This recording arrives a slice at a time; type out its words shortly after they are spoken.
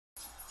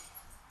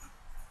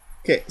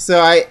Okay, so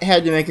I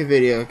had to make a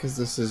video because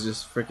this is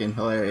just freaking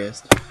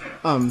hilarious.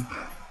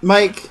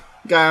 Mike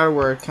got out of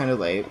work kind of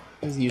late,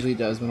 as he usually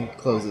does when he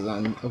closes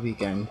on a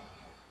weekend,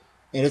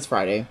 and it's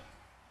Friday.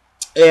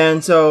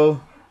 And so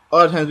a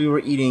lot of times we were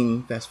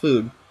eating fast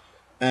food,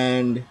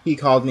 and he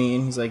called me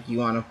and he's like, "You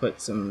want to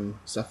put some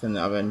stuff in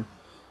the oven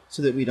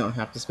so that we don't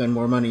have to spend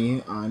more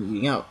money on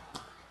eating out?"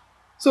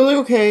 So I was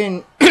like, okay,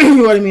 and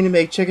he wanted me to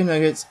make chicken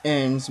nuggets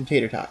and some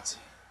tater tots,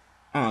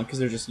 because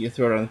they're just, you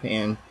throw it on the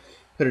pan,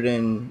 put it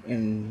in,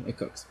 and it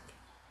cooks.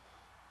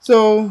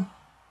 So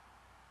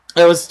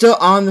I was still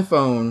on the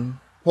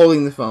phone,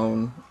 holding the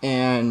phone,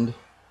 and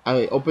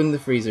I opened the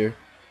freezer,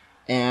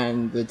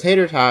 and the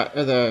tater tot,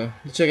 or the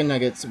chicken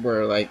nuggets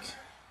were like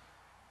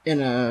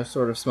in a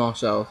sort of small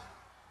shelf.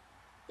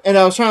 And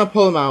I was trying to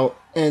pull them out,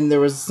 and there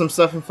was some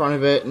stuff in front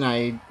of it, and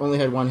I only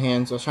had one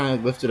hand, so I was trying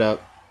to lift it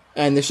up.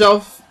 And the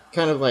shelf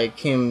kind of like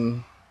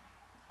came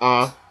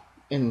off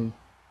and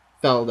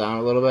fell down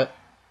a little bit.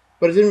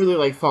 But it didn't really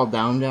like fall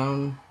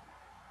down.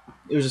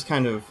 It was just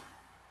kind of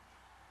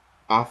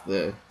off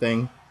the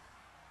thing.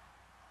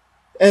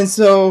 And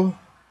so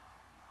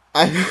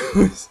I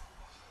was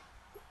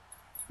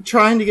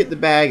trying to get the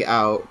bag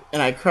out,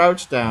 and I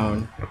crouched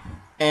down,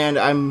 and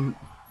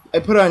I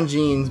put on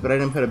jeans, but I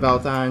didn't put a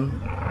belt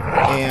on,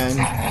 and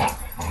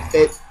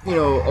it,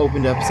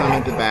 opened up some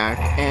at the back,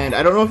 and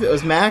I don't know if it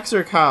was Max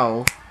or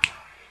Cow,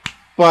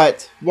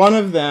 but one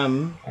of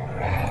them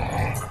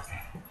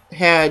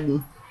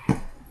had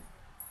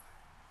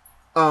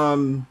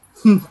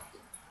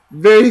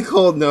very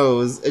cold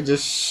nose. It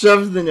just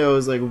shoved the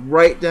nose like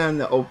right down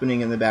the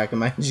opening in the back of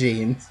my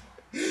jeans.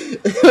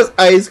 It was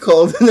ice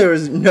cold, and there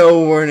was no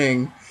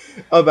warning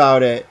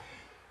about it.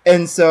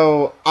 And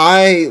so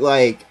I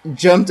like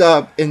jumped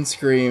up and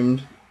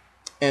screamed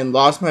and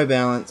lost my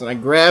balance, and I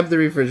grabbed the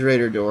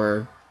refrigerator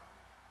door,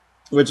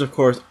 which of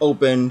course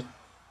opened.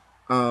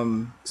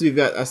 So we've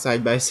got a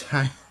side by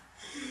side.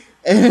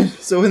 And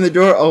so when the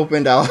door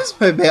opened, I lost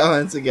my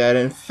balance again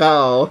and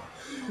fell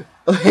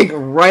like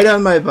right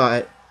on my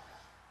butt.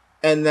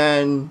 And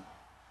then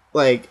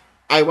like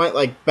I went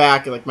like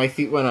back, and like my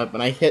feet went up,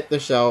 and I hit the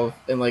shelf,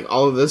 and like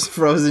all of this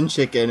frozen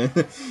chicken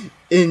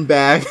in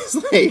bags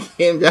like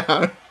came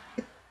down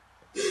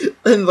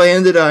and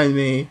landed on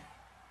me.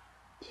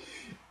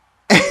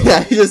 And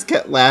I just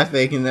kept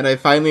laughing, and then I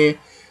finally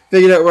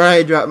figured out where I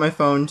had dropped my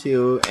phone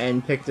to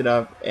and picked it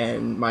up,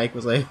 and Mike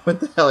was like, "What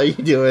the hell are you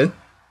doing?"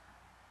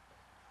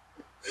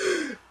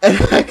 And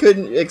I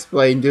couldn't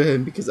explain to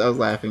him because I was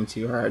laughing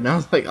too hard, and I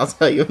was like, "I'll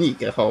tell you when you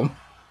get home."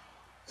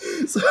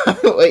 So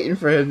I'm waiting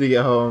for him to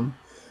get home,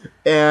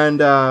 and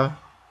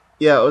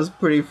yeah, it was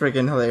pretty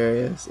freaking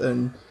hilarious.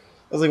 And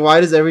I was like, "Why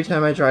does every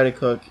time I try to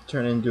cook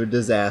turn into a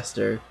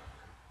disaster?"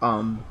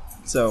 And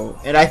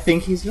I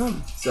think he's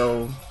home.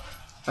 So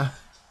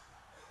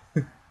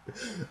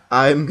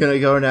I'm gonna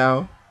go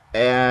now,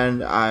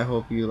 and I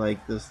hope you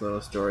like this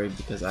little story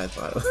because I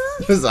thought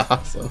it was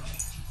awesome.